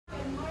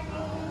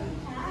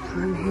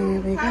And here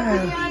we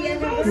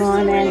go.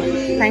 Morning.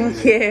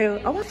 Thank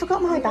you. Oh, I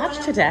forgot my badge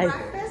today.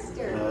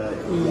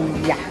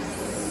 Yes.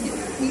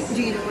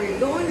 Do you know where you're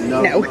going?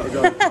 No.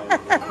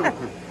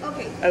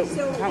 Okay. Oh,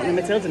 so apparently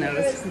Matilda knows.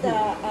 There's the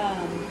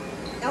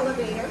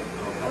elevator,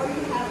 or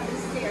you have the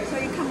stairs.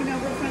 Are you coming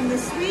over from the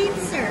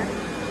suites, or?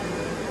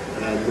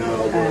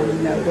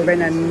 No, we're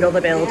in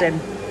another building.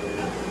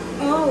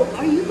 Oh,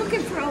 are you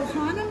looking for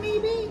Ohana,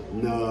 maybe?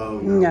 No.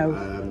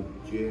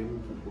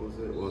 Jim, was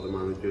it? Or the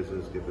managers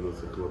has given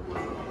us a club.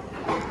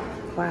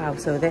 Wow,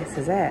 so this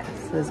is it.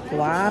 So there's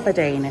guava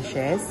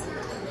danishes,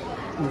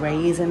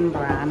 raisin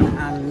bran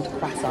and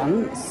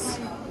croissants.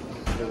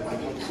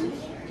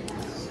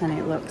 And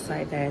it looks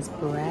like there's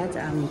bread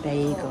and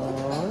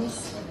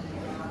bagels,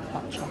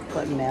 hot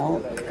chocolate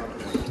milk.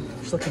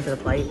 Just looking for the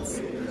plates.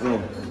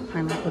 Oh.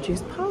 Pineapple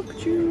juice, pork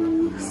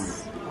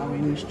juice,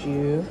 orange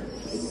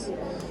juice.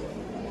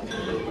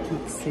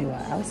 Let's see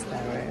what else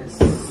there is.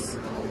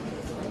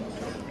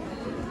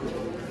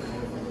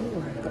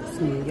 Oh, I've got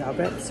some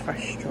yogurts,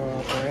 fresh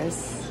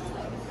strawberries,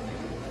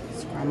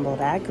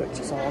 scrambled egg, which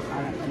is all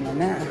gone at the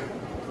minute.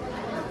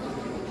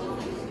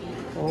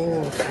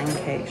 Oh,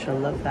 pancakes, I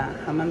love that.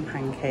 Ham and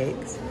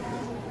pancakes,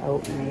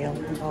 oatmeal,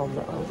 and all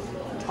little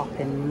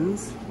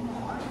toppings,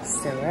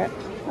 syrup.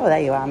 Oh,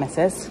 there you are,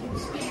 missus.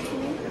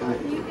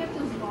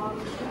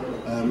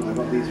 I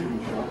got these from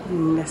the shop.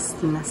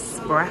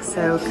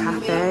 Nespresso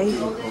cafe.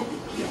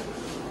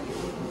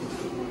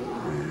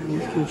 And you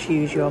can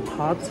choose your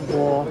pods,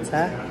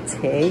 water,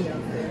 tea.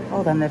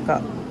 Oh, then they've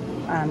got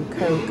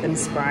Coke and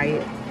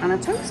Sprite and a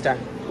toaster.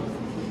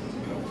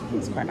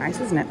 It's quite nice,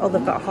 isn't it? Oh,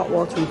 they've got hot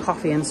water and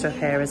coffee and stuff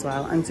here as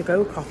well. And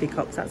to-go coffee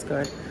cups, that's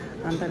good.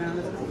 And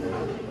bananas.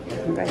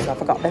 Okay, so I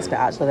forgot this bit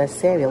actually. There's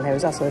cereal here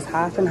as well. So there's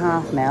half and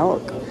half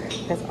milk.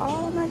 There's,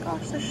 oh my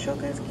gosh, the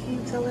sugar's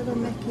cute, the little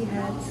Mickey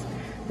heads.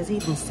 There's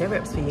even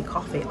syrups for your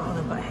coffee. Oh,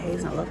 they've got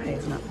hazelnut. I love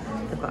hazelnut.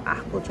 They've got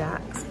Apple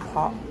Jacks,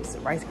 Pops,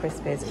 Rice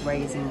Krispies,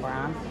 Raisin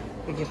Bran,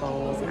 Figgy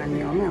Bowls, and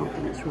your milk.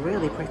 And it's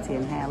really pretty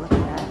in here. Look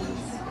at this.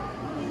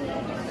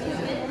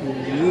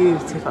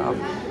 Beautiful.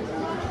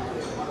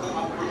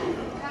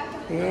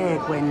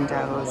 Big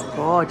windows.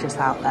 Gorgeous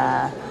out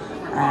there.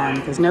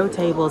 There's no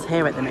tables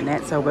here at the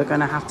minute, so we're going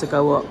to have to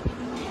go up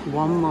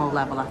one more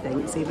level, I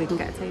think. See if we can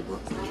get a table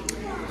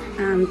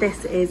up.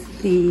 This is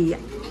the...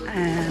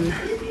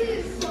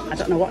 I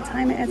don't know what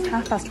time it is,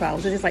 12:30.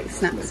 It is like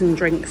snacks and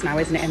drinks now,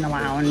 isn't it, in the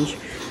lounge?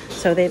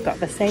 So they've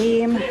got the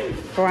same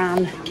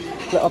bran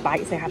little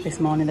bites they had this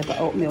morning. They've got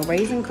oatmeal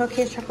raisin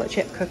cookies, chocolate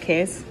chip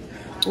cookies.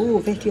 Ooh,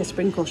 Vitia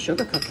sprinkle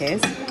sugar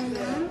cookies.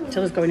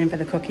 Matilda's going in for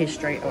the cookies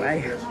straight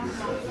away.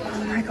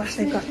 Oh my gosh,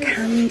 they've got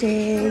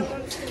candy.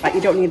 Like,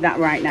 you don't need that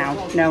right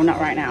now. No, not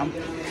right now.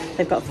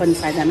 They've got fun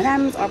size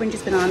M&Ms,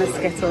 oranges, bananas,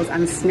 Skittles,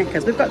 and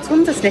Snickers. We've got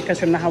tons of Snickers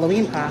from the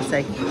Halloween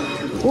party.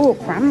 Ooh,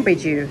 cranberry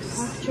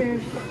juice.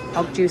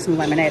 Hog juice and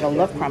lemonade. I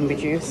love cranberry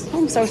juice. Oh,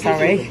 I'm so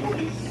sorry.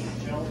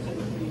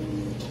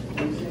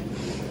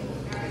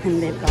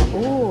 And they've got,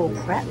 ooh,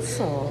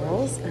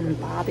 pretzels and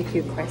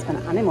barbecue crisp and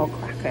animal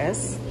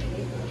crackers.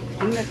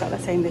 And they've got the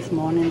same this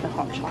morning, the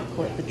hot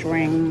chocolate, the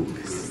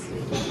drinks,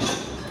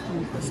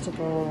 and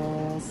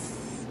vegetables.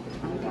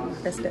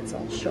 This bit's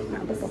all shut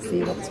now, but we'll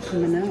see what's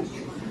coming up.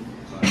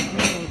 Oh,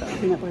 they've got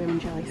peanut butter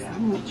and jelly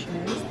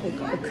sandwiches. They've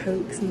got the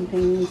cokes and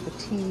things, the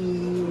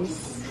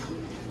teas.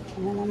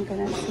 And then I'm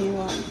gonna see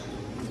what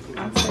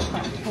else they've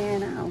got here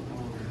now.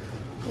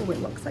 Oh, it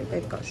looks like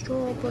they've got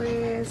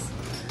strawberries,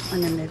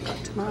 and then they've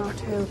got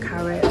tomato,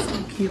 carrots,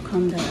 and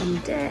cucumber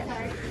and dip.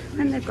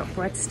 And they've got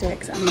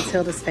breadsticks and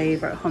Matilda's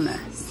favourite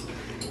hummus.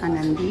 And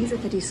then these are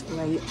the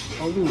display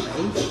only,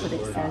 but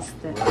it says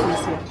the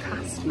PCF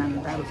cast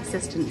member with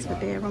assistance for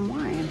beer and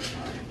wine.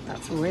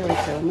 That's really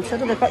cool.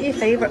 Matilda, they've got your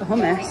favourite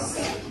hummus.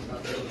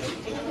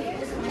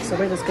 So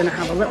we're just going to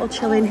have a little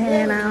chill in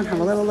here now and have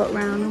a little look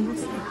around.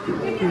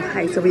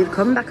 Okay, so we've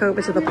come back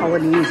over to the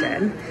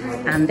Polynesian,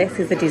 and this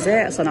is the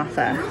desserts on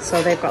offer.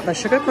 So they've got the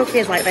sugar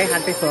cookies like they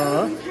had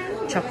before,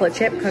 chocolate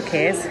chip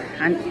cookies,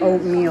 and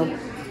oatmeal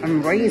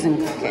and raisin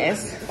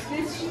cookies.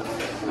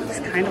 It's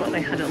kind of what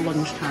they had at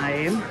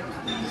lunchtime.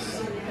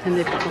 And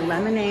they've got the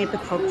lemonade, the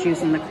Coke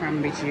juice, and the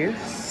cranberry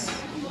juice.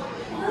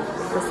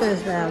 This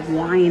is their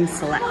wine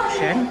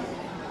selection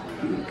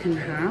you can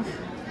have.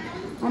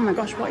 Oh my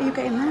gosh, what are you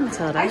getting there,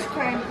 Matilda? Ice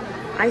cream.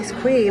 Ice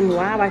cream,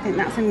 wow, I think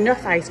that's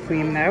enough ice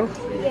cream though.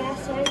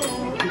 Yes, I know.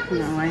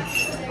 No,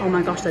 oh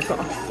my gosh, they've got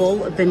a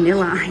full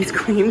vanilla ice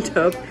cream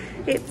tub.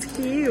 It's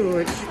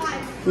huge.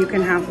 You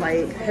can have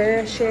like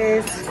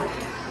Hershey's,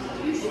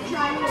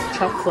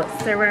 chocolate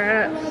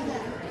syrup.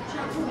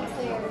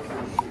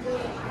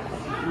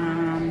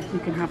 You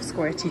can have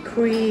squirty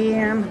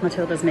cream.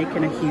 Matilda's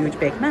making a huge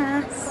big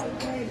mess.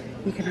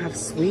 You can have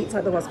sweets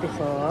like there was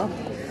before.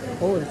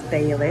 Oh, there's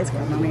Bailey's,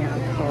 Grandma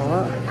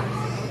Airport.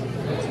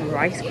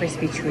 Rice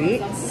Krispie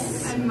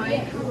treats.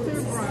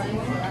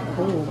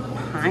 Oh,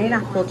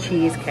 pineapple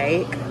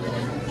cheesecake,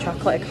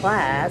 chocolate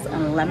eclairs,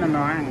 and lemon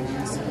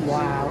meringues.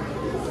 Wow,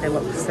 they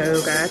look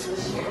so good.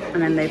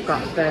 And then they've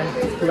got the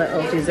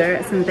little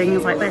desserts and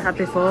things like they had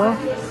before.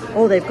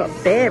 Oh, they've got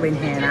beer in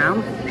here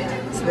now.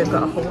 So they've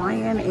got a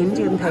Hawaiian,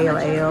 Indian Pale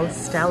Ale,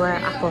 Stella,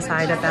 Apple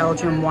Cider,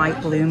 Belgian White,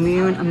 Blue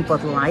Moon and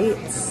Bud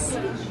Lights.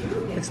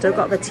 They've still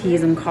got the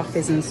teas and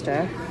coffees and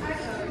stuff.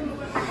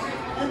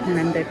 And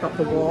then they've got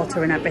the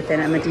water and everything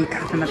and the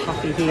decaf and the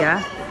coffee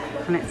here.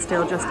 And it's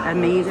still just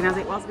amazing as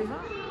it was before.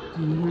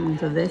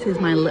 So this is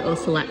my little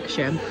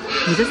selection.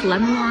 Is this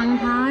lemon meringue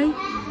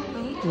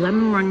pie?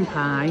 Lemon meringue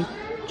pie,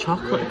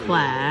 chocolate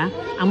eclair,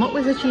 and what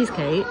was the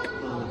cheesecake?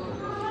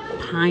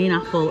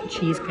 Pineapple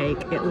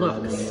cheesecake. It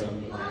looks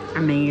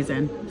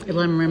amazing. Is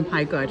lemon meringue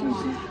pie good?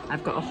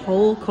 I've got a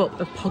whole cup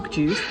of pug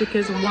juice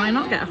because why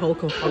not get a whole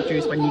cup of pug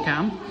juice when you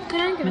can?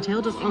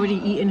 Matilda's already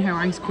eaten her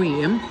ice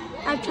cream.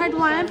 I've tried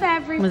one of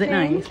everything. Was it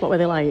nice? What were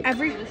they like?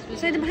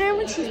 So the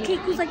pineapple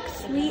cheesecake was like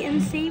sweet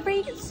and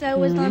savoury, so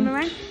was lemon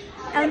meringue.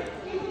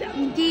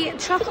 The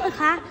chocolate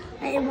eclair,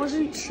 it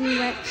wasn't too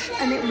rich,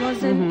 and it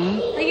wasn't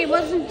like it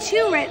wasn't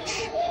too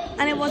rich,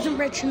 and it wasn't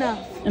rich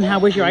enough. And how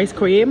was your ice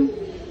cream?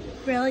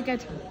 Really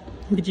good.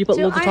 Did you put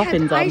loads of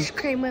toppings on? Ice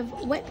cream with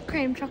whipped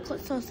cream,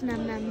 chocolate sauce, and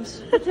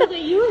M&Ms.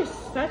 You are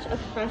such a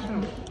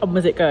professional. And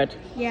was it good?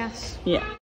 Yes. Yeah.